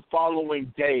did the following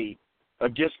day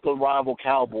against the rival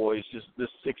Cowboys. Just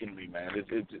sicken me, man.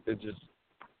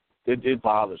 It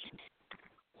bothers me.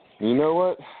 You know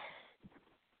what?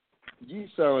 You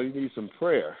sound like you need some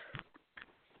prayer.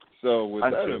 So with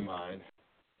that in mind,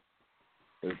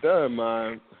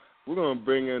 we're gonna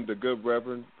bring in the good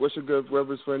Reverend. What's your good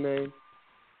Reverend's for name?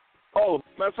 Oh,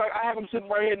 matter of fact, I have him sitting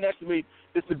right here next to me.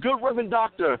 It's the good Reverend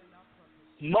Dr.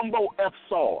 Mumbo F.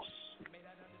 Sauce.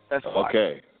 That's fine.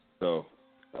 Okay. So,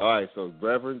 all right. So,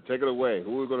 Reverend, take it away.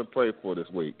 Who are we going to pray for this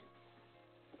week?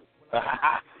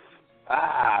 Brother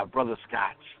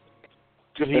Scott.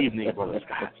 Good evening, Brother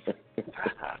Scott.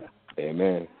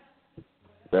 Amen.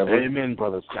 Reverend? Amen,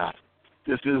 Brother Scott.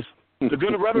 This is the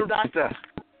good Reverend Dr.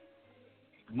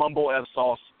 Mumbo F.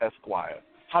 Sauce, Esquire.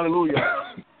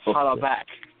 Hallelujah. Holla back.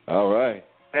 All right.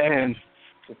 And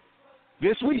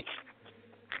this week,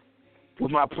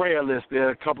 with my prayer list, there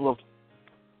are a couple of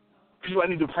people I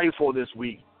need to pray for this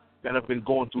week that have been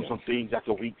going through some things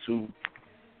after week 2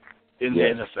 in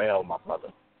the NFL, my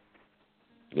brother.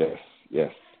 Yes.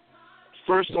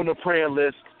 First on the prayer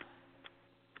list,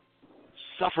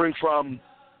 suffering from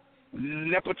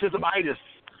nepotismitis.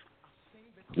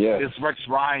 Yes. It's Rex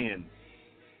Ryan.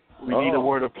 We need a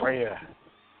word of prayer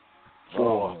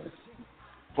for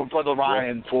Brother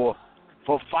Ryan for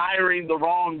firing the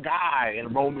wrong guy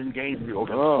in Roman Gabriel,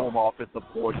 the former offensive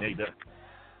coordinator.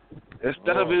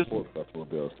 Instead of his Buffalo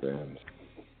Bills fans.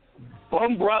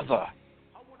 bum brother,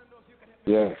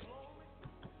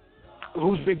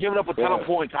 who's been giving up a ton of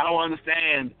points. I don't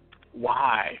understand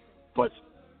why, but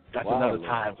that's another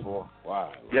time for.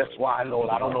 Why? Yes, why, Lord?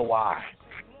 I don't know why.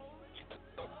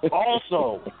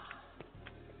 Also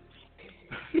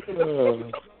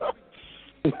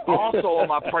on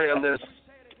my prayer list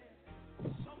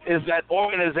is that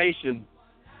organization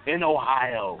in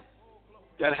Ohio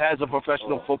that has a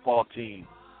professional football team.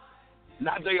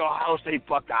 Not the Ohio State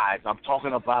Buckeyes. I'm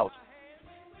talking about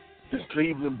the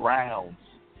Cleveland Browns.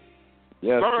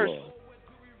 Yes, First,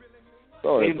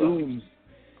 they lose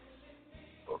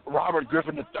Robert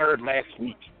Griffin III last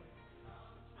week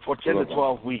for 10 to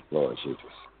 12 weeks. Lord Jesus.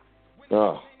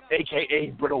 A.K.A.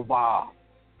 Brittle Bob.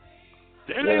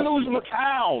 Then they lose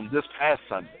McCown this past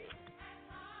Sunday.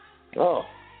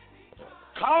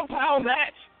 Compound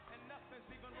that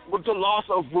with the loss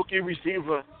of rookie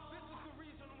receiver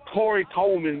Corey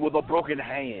Coleman with a broken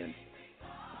hand.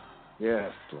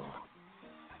 Yes, Lord.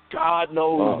 God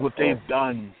knows what they've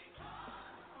done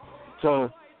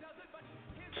to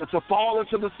fall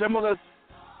into the similar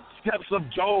steps of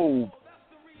Job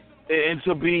and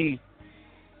to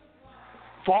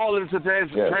fall into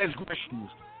transgressions.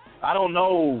 I don't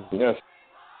know. Yes.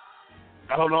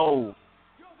 I don't know.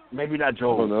 Maybe not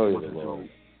Job. I don't know. It wasn't Job.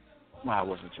 Why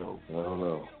wasn't Job? I don't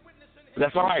know. But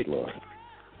that's all right. Lord.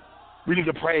 We need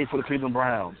to pray for the Cleveland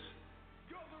Browns.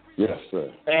 Yes,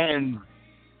 sir. And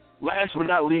last but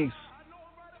not least,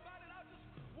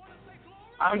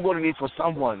 I'm going to need for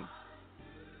someone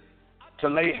to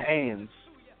lay hands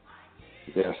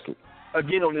Yes.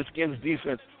 again on this Skins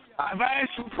defense. I've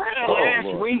asked for prayer last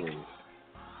Lord, week. please.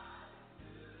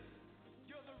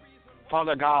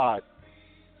 Father God,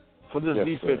 for this Yes,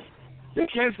 defense, sir. they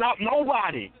can't stop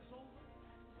nobody.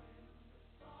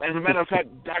 As a matter of fact,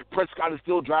 Dak Prescott is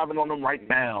still driving on them right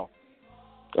now.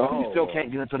 He still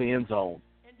can't get into the end zone.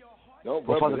 Don't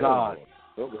But Father God,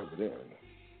 don't rub it in.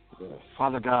 Yes.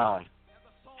 Father God,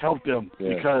 help them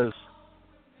Yes. because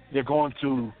they're going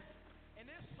to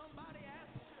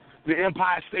the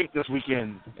Empire State this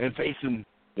weekend and facing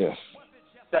Yes.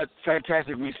 that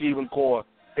fantastic receiving core.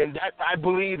 And that I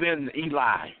believe in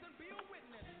Eli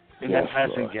in Yes, that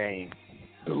passing Lord. game.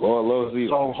 The Lord loves Eli.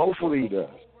 So hopefully Yes.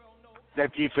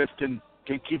 that defense can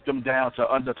keep them down to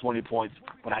under 20 points,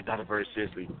 but I got it very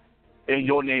seriously. In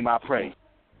your name I pray.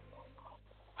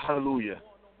 Hallelujah.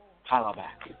 Holla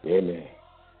back. Amen.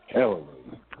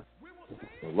 Hallelujah.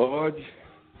 The Lord,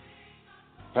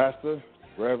 Pastor,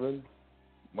 Reverend,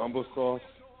 Mumble Sauce,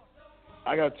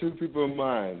 I got two people in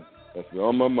mind that's been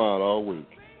on my mind all week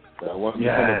that I want to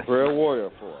become a prayer warrior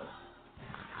for.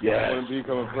 I want to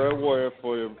become a prayer warrior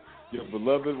for your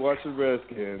beloved Washington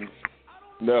Redskins,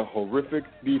 their horrific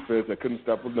defense that couldn't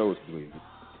stop a nosebleed.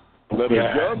 Let a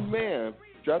young man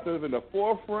drafted in the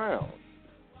 4th round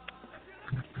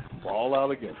fall out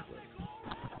against him.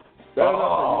 That's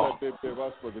not what Big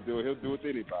Ross supposed to do. He'll do it to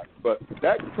anybody. But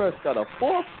Dak Prescott, a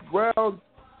 4th round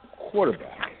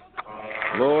quarterback.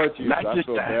 Lord Jesus, I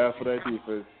feel bad for that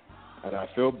defense, and I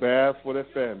feel bad for that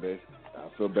fan base. I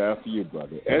feel bad for you,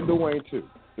 brother, and Duane too,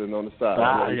 sitting on the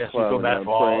side. Yes, you feel bad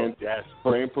for all.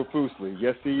 Praying profusely.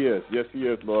 Yes, he is. Yes, he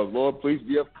is, Lord. Lord, please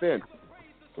be a fence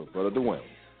for Brother Duane.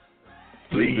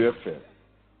 Please be a fence.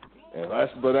 And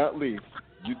last but not least,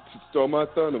 you stole my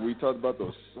thunder. We talked about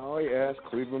those sorry-ass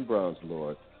Cleveland Browns,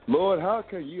 Lord. Lord, how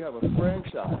can you have a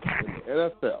franchise in the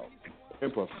NFL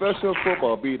and professional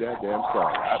football be that damn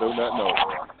sorry? I do not know.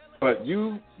 But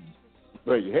you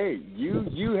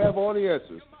have all the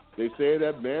answers. They say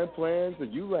that man plans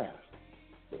and you laugh.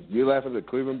 You laugh at the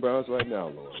Cleveland Browns right now,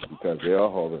 Lord, because they are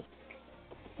horrible.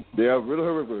 They are really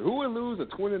horrible. Who would lose a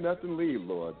 20-0 lead,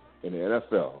 Lord, in the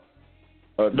NFL?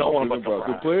 No one but the Browns.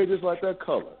 Who play just like that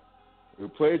color. Who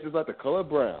plays just like the color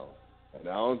brown. And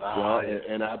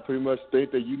I pretty much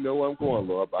think that you know where I'm going,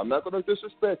 Lord. But I'm not going to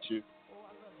disrespect you.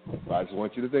 But I just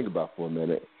want you to think about it for a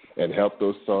minute and help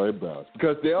those sorry Browns.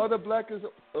 Because they are the blackest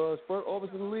front office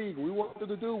in the league. We want them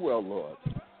to do well, Lord.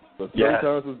 But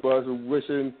sometimes us brothers are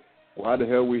wishing, why the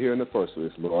hell we here in the first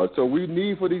place, Lord? So we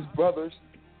need for these brothers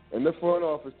in the front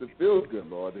office to feel good,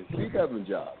 Lord, and keep having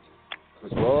jobs.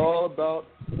 Because we're all about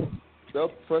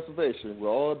self-preservation. We're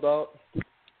all about,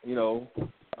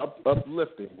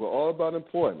 uplifting. We're all about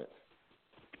employment.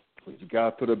 But you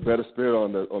got to put a better spirit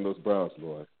on those Browns,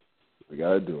 Lord. We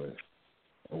got to do it.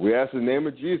 And we ask in the name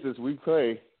of Jesus, we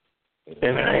pray. In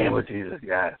the name of Jesus,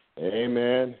 yes.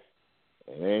 Amen.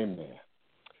 Amen.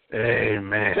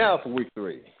 Amen. Now for week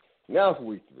 3. We're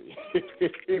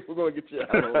going to get you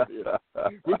out of here.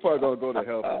 We're probably going to go to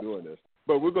hell for doing this.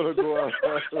 But we're going to go out.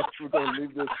 We're going to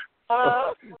leave this.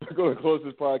 We're going to close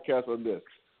this podcast on this.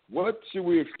 What should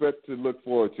we expect to look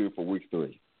forward to for week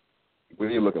 3? What are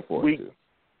you looking forward to?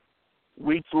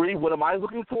 Week 3, what am I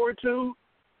looking forward to?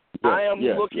 Yes, I am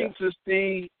looking to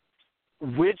see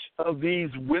which of these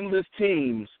winless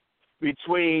teams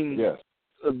between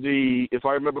if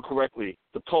I remember correctly,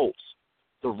 the Colts,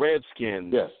 the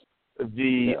Redskins,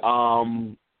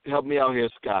 help me out here,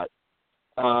 Scott.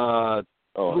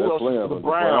 Who else? The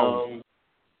Browns.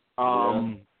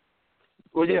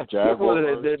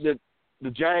 The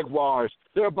Jaguars.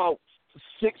 There are about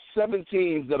 6-7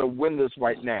 teams that are winless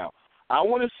right now. I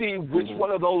want to see which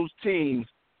one of those teams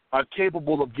are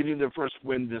capable of getting their first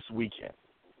win this weekend.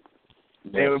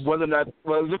 And whether or not,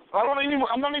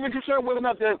 I'm not even concerned whether or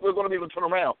not we're going to be able to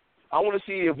turn around. I want to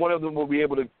see if one of them will be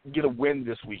able to get a win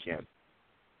this weekend.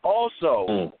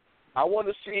 Also,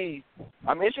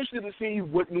 I'm interested to see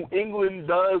what New England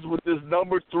does with this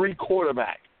number 3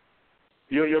 quarterback.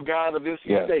 Your guy out of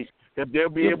NC State. If they'll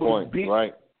be able to beat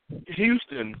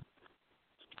Houston.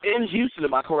 In Houston,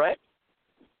 am I correct?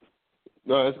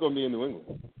 No, it's going to be in New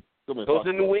England. It's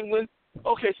in New England?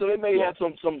 Okay, so they may have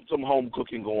some home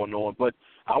cooking going on. But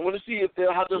I want to see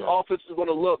how this offense is going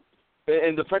to look.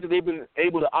 And the fact that they've been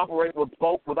able to operate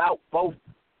without both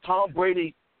Tom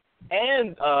Brady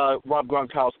and Rob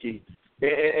Gronkowski.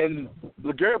 And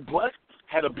LeGarrette Blount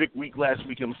had a big week last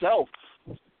week himself.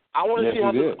 I want to see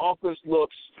how this offense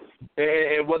looks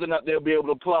and whether or not they'll be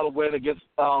able to pull out a win against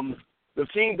the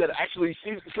team that actually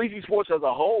SLZE Sports as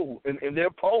a whole in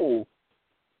their poll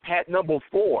had number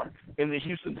 4 in the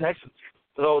Houston Texans.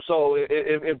 So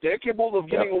if they're capable of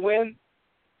getting a win,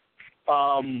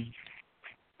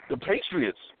 the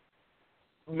Patriots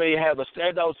may have a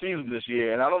standout season this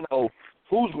year, and I don't know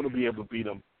who's going to be able to beat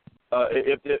them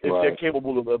if they're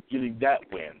capable of getting that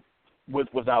win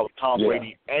without Tom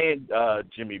Brady and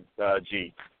Jimmy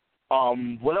G.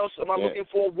 What else am I looking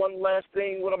for? One last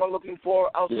thing. What am I looking for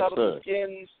outside of the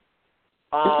Skins?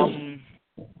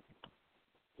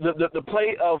 The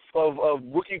play of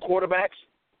rookie quarterbacks.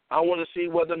 I want to see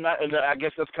whether or not, and I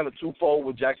guess that's kind of twofold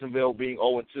with Jacksonville being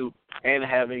 0-2 and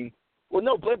having. Well,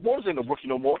 no, Blake Bortles ain't a rookie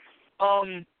no more.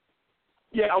 I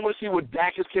want to see what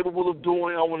Dak is capable of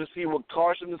doing. I want to see what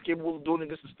Carson is capable of doing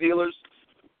against the Steelers.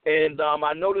 And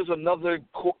I know there's another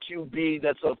QB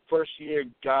that's a first-year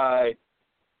guy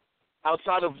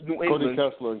outside of New England.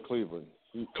 Cody Kessler in Cleveland.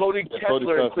 Cody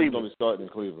Kessler in Cleveland. He's going to be starting in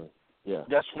Cleveland. Yeah.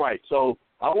 That's right. So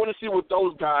I want to see what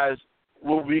those guys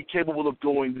will be capable of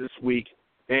doing this week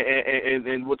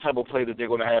and what type of play that they're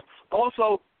going to have.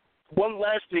 Also, one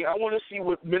last thing, I want to see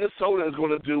what Minnesota is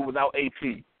going to do without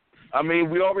AP. I mean,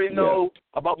 we already know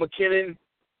about McKinnon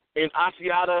and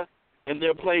Asiata and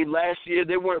their play last year.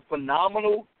 They weren't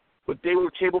phenomenal, but they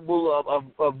were capable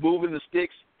of moving the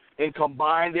sticks, and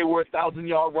combined they were a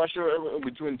 1,000-yard rusher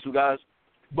between the two guys.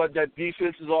 But that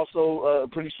defense is also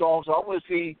pretty strong. So I want to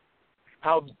see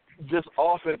how this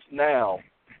offense now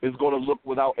is going to look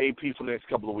without AP for the next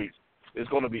couple of weeks. It's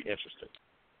going to be interesting.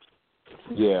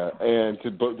 Yeah, and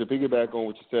to piggyback on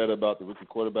what you said about the rookie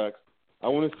quarterbacks, I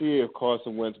want to see if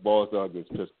Carson Wentz balls out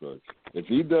against Pittsburgh. If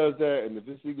he does that, and if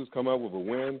this Eagles come out with a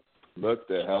win, look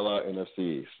the hell out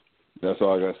NFC East. That's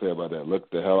all I got to say about that.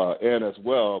 Look the hell out. And as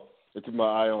well, I keep my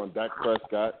eye on Dak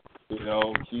Prescott. You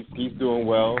know, he's doing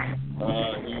well. He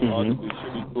arguably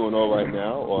should be doing all right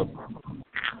now, or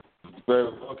very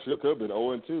well could have been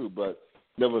 0-2, but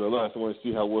nevertheless, I want to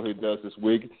see how well he does this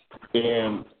week.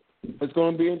 And it's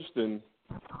going to be interesting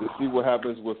to see what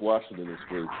happens with Washington this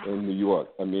week in New York.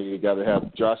 I mean, you got to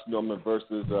have Josh Norman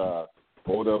versus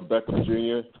Odell Beckham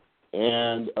Jr.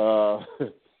 and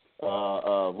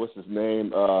what's his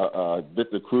name,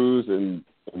 Victor Cruz, and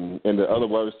the other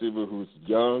wide receiver who's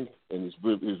young and he's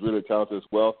really talented as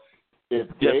well. If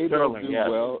they don't do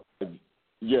well,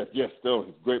 Sterling,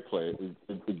 he's a great player, he's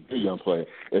a good young player.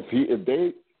 If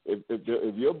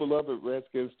your beloved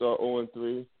Redskins start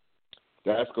 0-3.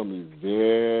 That's going to be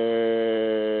very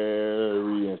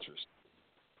interesting.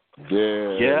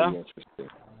 Very interesting.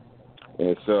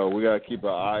 And so we got to keep an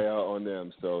eye out on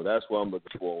them. So that's what I'm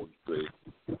looking for.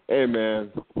 Hey,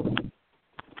 man,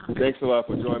 thanks a lot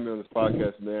for joining me on this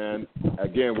podcast, man.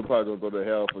 Again, we're probably going to go to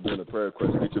hell for doing a prayer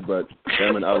request feature, but,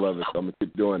 damn it, I love it, so I'm going to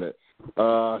keep doing it.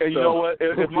 And you know what?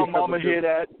 If my mama hear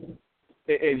that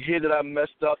and hear that I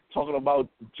messed up talking about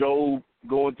Job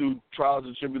going through trials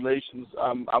and tribulations,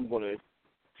 I'm going to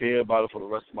hear about it for the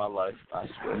rest of my life, I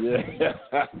swear. Yeah.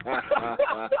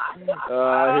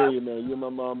 I hear you, man. You're my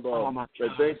mom, boss. Oh, my God.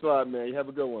 Thanks a lot, man. You have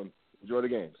a good one. Enjoy the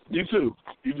games. You too.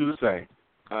 You do the same.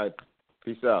 All right.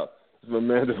 Peace out. This is my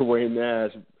man, Duane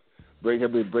Nash. Break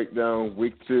down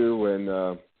week 2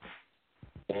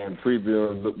 and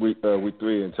previewing week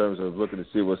 3 in terms of looking to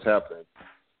see what's happening.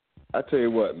 I tell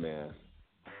you what, man.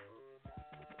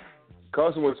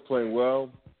 Carson Wentz playing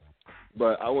well,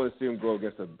 but I want to see him go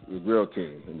against a real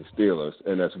team in the Steelers,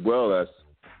 and as well as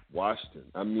Washington.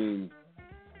 I mean,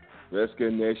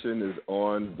 Redskin Nation is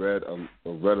on red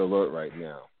alert right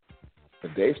now.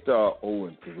 If they start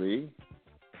 0-3,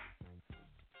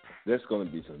 there's going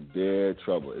to be some big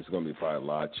trouble. It's going to be probably a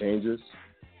lot of changes,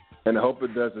 and I hope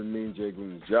it doesn't mean Jay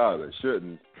Gruden's job. It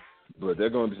shouldn't, but there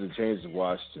are going to be some changes in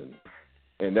Washington,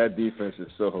 and that defense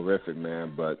is so horrific,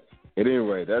 man. But at any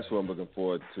rate, that's what I'm looking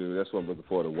forward to. That's what I'm looking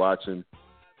forward to watching.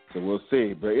 So we'll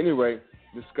see. But anyway,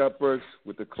 this is Scott Burks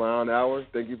with the Clown Hour.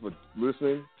 Thank you for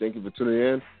listening. Thank you for tuning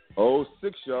in.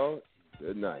 06, y'all.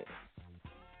 Good night.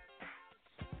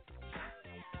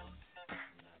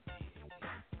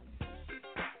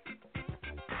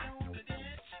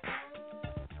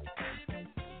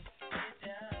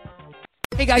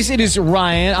 Hey guys, it is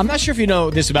Ryan. I'm not sure if you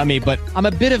know this about me, but I'm a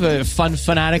bit of a fun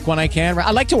fanatic when I can. I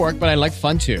like to work, but I like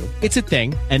fun too. It's a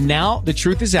thing. And now the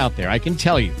truth is out there. I can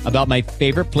tell you about my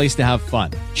favorite place to have fun.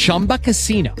 Chumba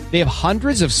Casino. They have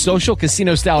hundreds of social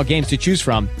casino style games to choose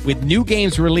from with new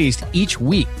games released each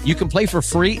week. You can play for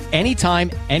free anytime,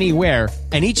 anywhere.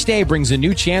 And each day brings a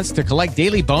new chance to collect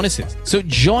daily bonuses. So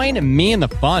join me in the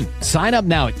fun. Sign up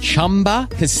now at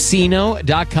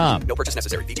ChumbaCasino.com. No purchase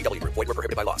necessary. VGW Group. Void where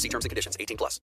prohibited by law. See terms and conditions. 18+.